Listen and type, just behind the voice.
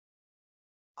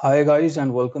Hi guys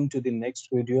and welcome to the next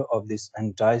video of this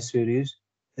entire series.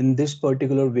 In this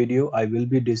particular video, I will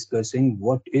be discussing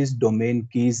what is Domain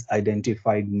Keys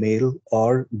Identified Mail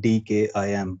or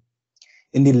DKIM.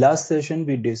 In the last session,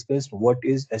 we discussed what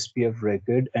is SPF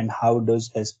record and how does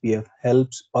SPF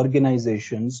helps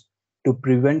organizations to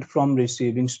prevent from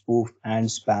receiving spoof and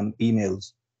spam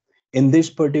emails. In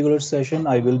this particular session,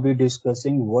 I will be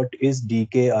discussing what is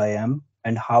DKIM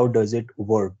and how does it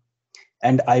work,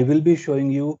 and I will be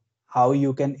showing you how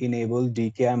you can enable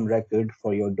DKIM record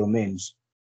for your domains.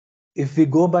 If we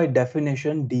go by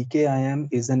definition, DKIM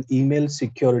is an email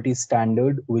security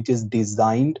standard which is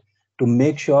designed to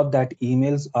make sure that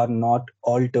emails are not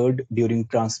altered during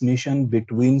transmission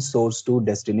between source to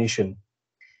destination.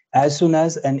 As soon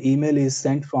as an email is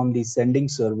sent from the sending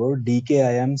server,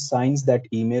 DKIM signs that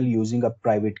email using a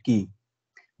private key.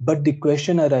 But the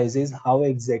question arises, how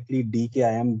exactly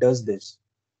DKIM does this?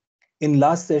 In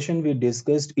last session, we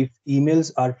discussed if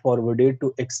emails are forwarded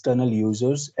to external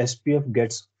users, SPF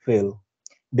gets fail.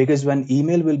 Because when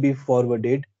email will be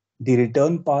forwarded, the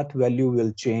return path value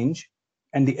will change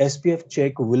and the SPF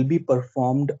check will be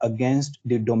performed against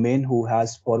the domain who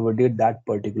has forwarded that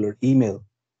particular email.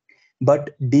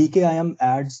 But DKIM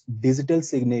adds digital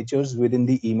signatures within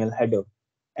the email header.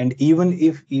 And even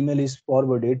if email is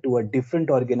forwarded to a different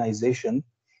organization,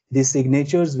 the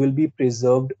signatures will be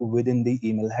preserved within the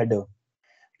email header.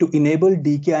 To enable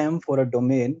DKIM for a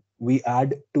domain, we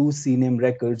add two CNAME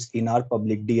records in our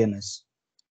public DNS.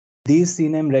 These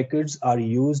CNAME records are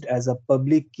used as a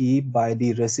public key by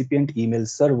the recipient email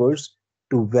servers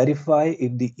to verify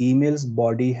if the email's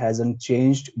body hasn't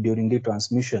changed during the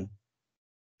transmission.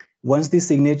 Once the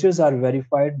signatures are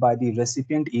verified by the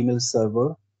recipient email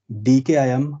server,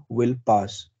 DKIM will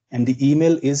pass and the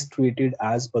email is treated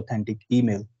as authentic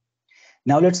email.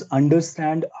 Now let's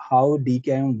understand how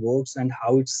DKIM works and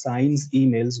how it signs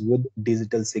emails with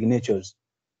digital signatures.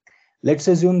 Let's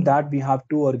assume that we have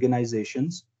two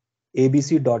organizations,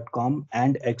 abc.com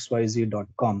and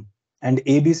xyz.com. And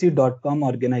abc.com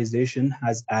organization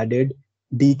has added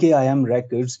DKIM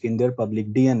records in their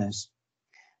public DNS.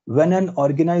 When an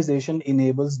organization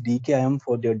enables DKIM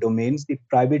for their domains, the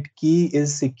private key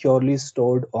is securely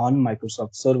stored on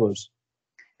Microsoft servers.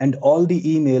 And all the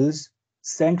emails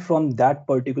sent from that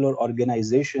particular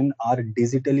organization are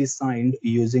digitally signed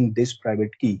using this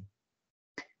private key.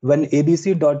 When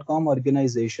abc.com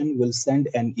organization will send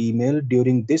an email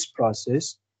during this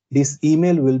process, this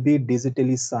email will be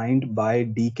digitally signed by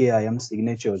DKIM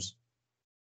signatures.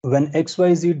 When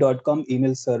xyz.com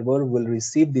email server will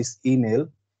receive this email,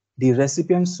 the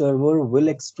recipient server will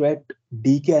extract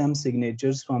DKIM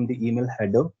signatures from the email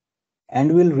header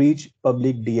and will reach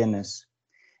public DNS.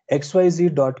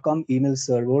 xyz.com email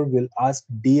server will ask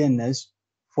DNS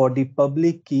for the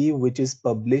public key which is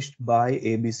published by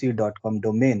abc.com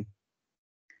domain.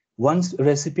 Once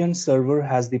recipient server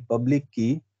has the public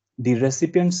key, the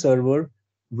recipient server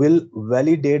will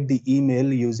validate the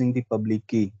email using the public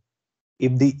key.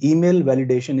 If the email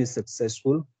validation is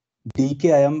successful,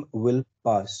 DKIM will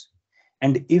pass.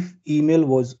 And if email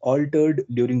was altered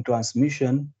during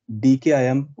transmission,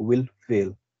 DKIM will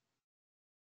fail.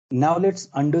 Now let's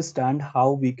understand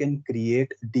how we can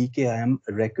create DKIM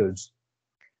records.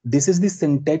 This is the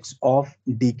syntax of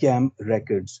DKIM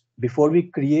records. Before we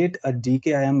create a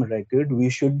DKIM record, we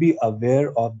should be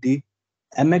aware of the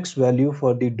MX value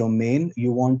for the domain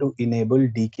you want to enable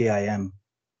DKIM.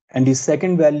 And the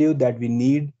second value that we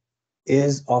need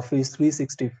is Office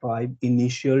 365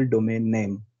 initial domain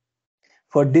name.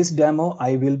 For this demo,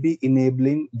 I will be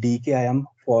enabling DKIM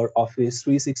for Office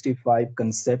 365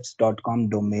 concepts.com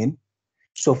domain.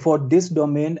 So for this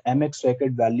domain, MX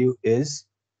record value is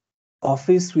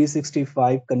Office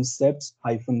 365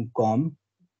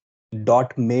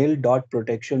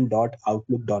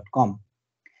 concepts-com.mail.protection.outlook.com.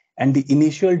 And the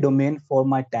initial domain for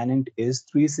my tenant is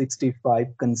 365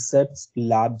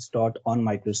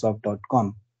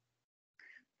 conceptslabs.onmicrosoft.com.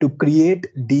 To create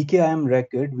DKIM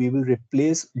record, we will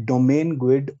replace domain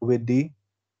GUID with the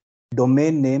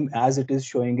domain name as it is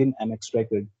showing in MX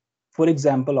record. For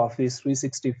example, Office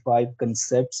 365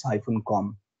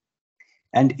 concepts-com.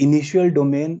 And initial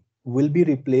domain will be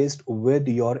replaced with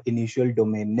your initial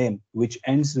domain name, which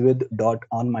ends with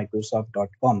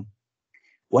 .onmicrosoft.com.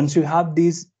 Once you have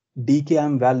these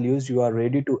DKIM values, you are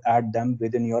ready to add them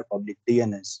within your public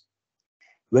DNS.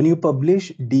 When you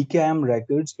publish DKIM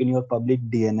records in your public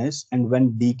DNS and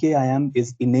when DKIM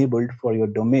is enabled for your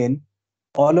domain,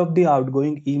 all of the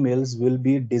outgoing emails will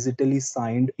be digitally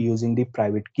signed using the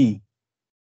private key.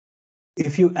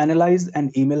 If you analyze an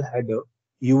email header,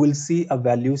 you will see a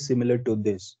value similar to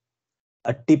this.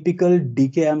 A typical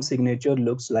DKIM signature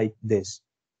looks like this.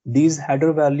 These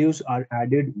header values are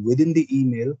added within the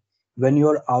email when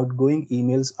your outgoing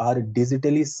emails are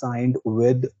digitally signed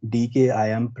with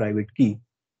DKIM private key.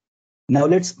 Now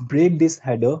let's break this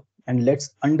header and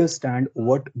let's understand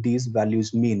what these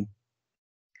values mean.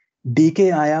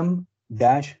 DKIM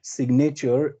dash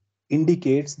signature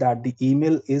indicates that the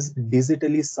email is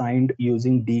digitally signed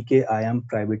using DKIM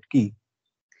private key.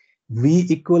 V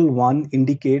equal 1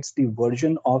 indicates the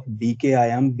version of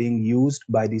DKIM being used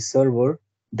by the server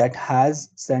that has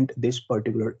sent this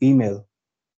particular email.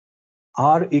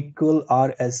 R equal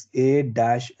RSA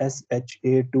dash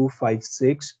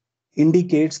SHA256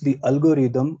 indicates the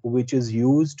algorithm which is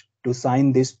used to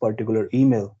sign this particular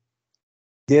email.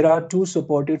 There are two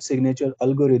supported signature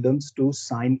algorithms to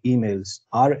sign emails,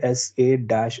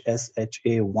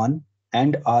 RSA-SHA1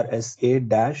 and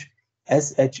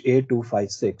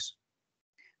RSA-SHA256.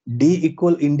 D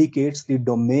equal indicates the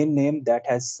domain name that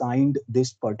has signed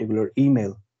this particular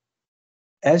email.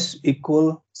 S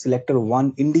equal selector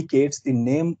 1 indicates the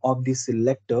name of the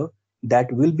selector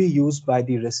that will be used by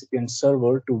the recipient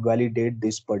server to validate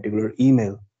this particular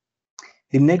email.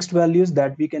 The next values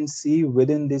that we can see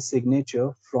within this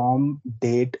signature from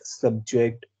date,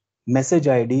 subject, message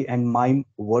ID, and MIME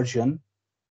version.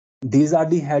 These are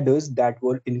the headers that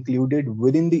were included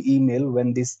within the email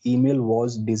when this email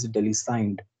was digitally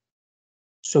signed.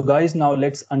 So guys, now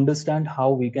let's understand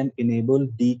how we can enable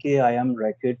DKIM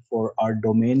record for our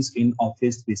domains in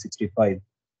Office 365.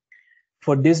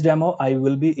 For this demo, I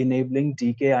will be enabling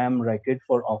DKIM record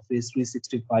for Office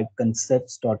 365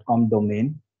 concepts.com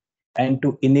domain. And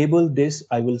to enable this,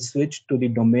 I will switch to the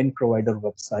domain provider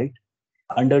website.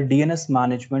 Under DNS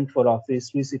management for Office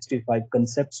 365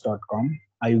 concepts.com,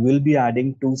 I will be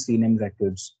adding two CNAME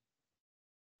records.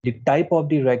 The type of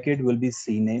the record will be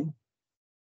CNAME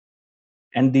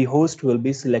and the host will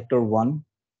be selector1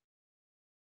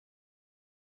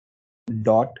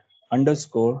 dot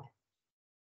underscore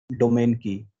domain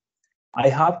key. I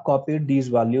have copied these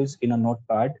values in a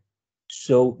notepad.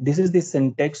 So this is the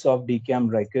syntax of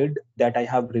DKIM record that I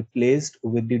have replaced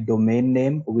with the domain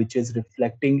name, which is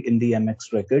reflecting in the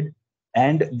MX record.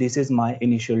 And this is my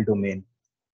initial domain.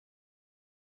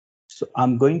 So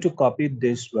I'm going to copy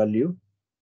this value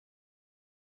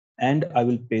and I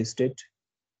will paste it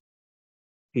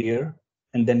here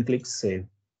and then click save.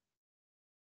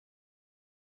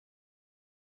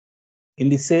 In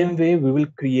the same way, we will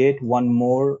create one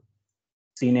more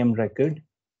CNAME record.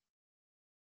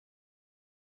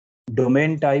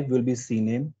 Domain type will be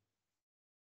CNAME.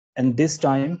 And this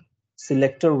time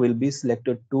selector will be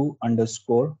selector2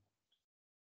 underscore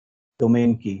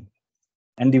domain key.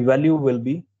 And the value will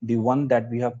be the one that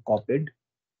we have copied.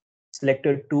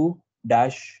 Selector2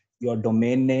 dash your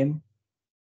domain name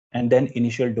and then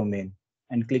initial domain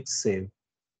and click save.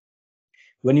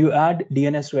 When you add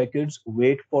DNS records,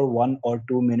 wait for 1 or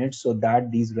 2 minutes so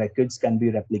that these records can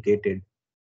be replicated.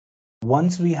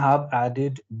 Once we have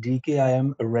added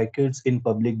DKIM records in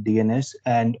public DNS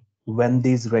and when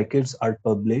these records are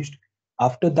published,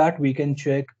 after that we can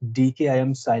check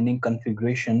DKIM signing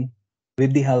configuration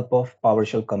with the help of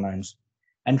PowerShell commands.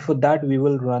 And for that we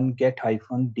will run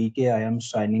get-dkim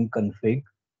signing config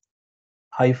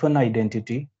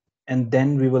 -identity and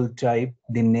then we will type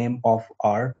the name of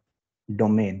our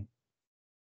domain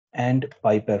and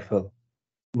pipefl.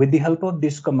 With the help of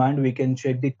this command, we can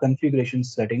check the configuration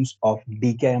settings of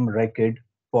DKIM record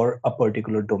for a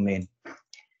particular domain.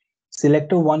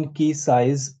 Selector1 key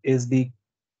size is the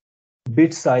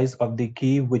bit size of the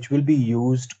key which will be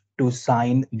used to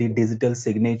sign the digital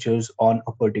signatures on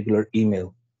a particular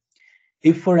email.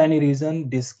 If for any reason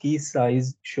this key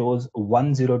size shows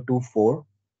 1024,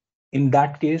 in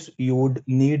that case, you would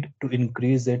need to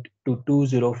increase it to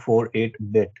 2048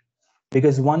 bit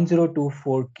because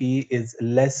 1024 key is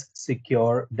less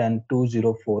secure than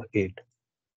 2048.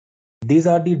 These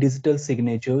are the digital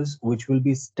signatures which will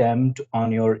be stamped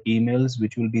on your emails,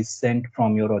 which will be sent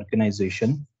from your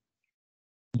organization.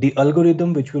 The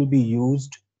algorithm which will be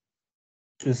used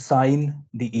to sign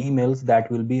the emails that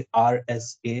will be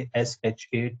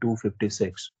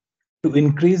RSA-SHA256. To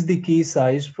increase the key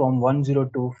size from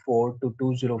 1024 to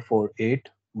 2048,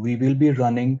 we will be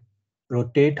running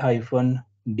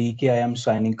rotate-DKIM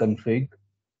signing config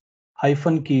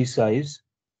 -key size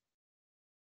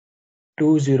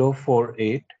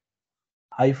 2048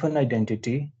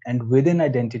 -identity, and within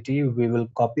identity we will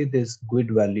copy this GUID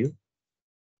value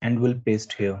and will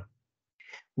paste here.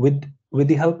 With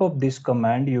the help of this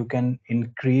command, you can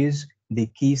increase the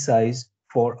key size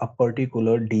for a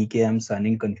particular DKIM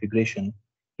signing configuration.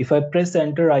 If I press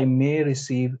enter, I may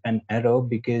receive an error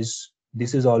because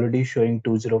this is already showing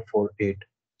 2048.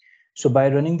 So by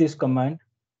running this command,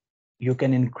 You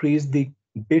can increase the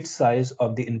bit size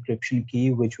of the encryption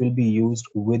key, which will be used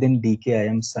within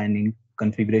DKIM signing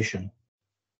configuration.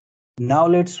 Now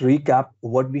let's recap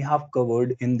what we have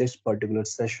covered in this particular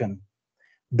session.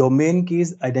 Domain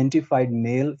keys identified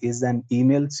mail is an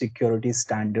email security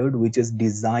standard which is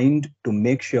designed to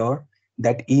make sure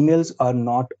that emails are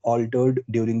not altered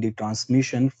during the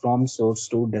transmission from source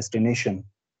to destination.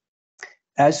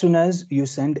 As soon as you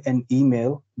send an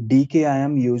email,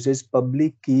 DKIM uses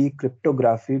public key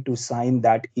cryptography to sign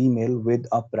that email with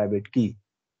a private key.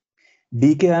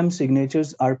 DKIM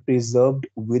signatures are preserved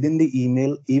within the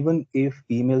email even if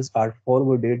emails are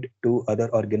forwarded to other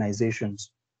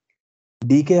organizations.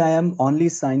 DKIM only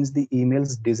signs the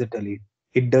emails digitally.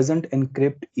 It doesn't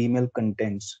encrypt email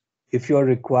contents. If your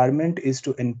requirement is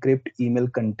to encrypt email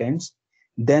contents,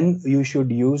 then you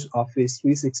should use Office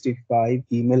 365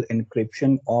 email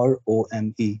encryption or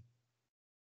OME.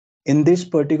 In this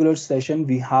particular session,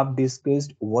 we have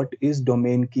discussed what is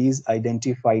domain keys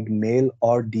identified mail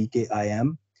or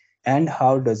DKIM and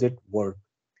how does it work.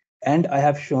 And I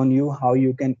have shown you how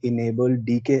you can enable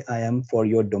DKIM for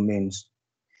your domains.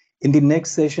 In the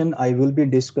next session, I will be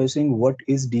discussing what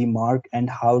is dmarc and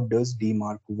how does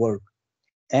dmarc work.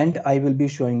 And I will be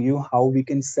showing you how we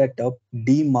can set up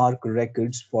dmarc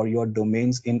records for your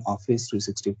domains in Office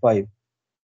 365.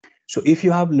 So if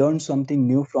you have learned something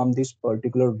new from this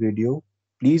particular video,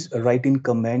 please write in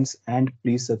comments and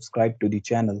please subscribe to the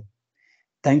channel.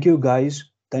 Thank you guys.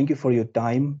 Thank you for your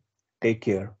time. Take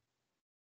care.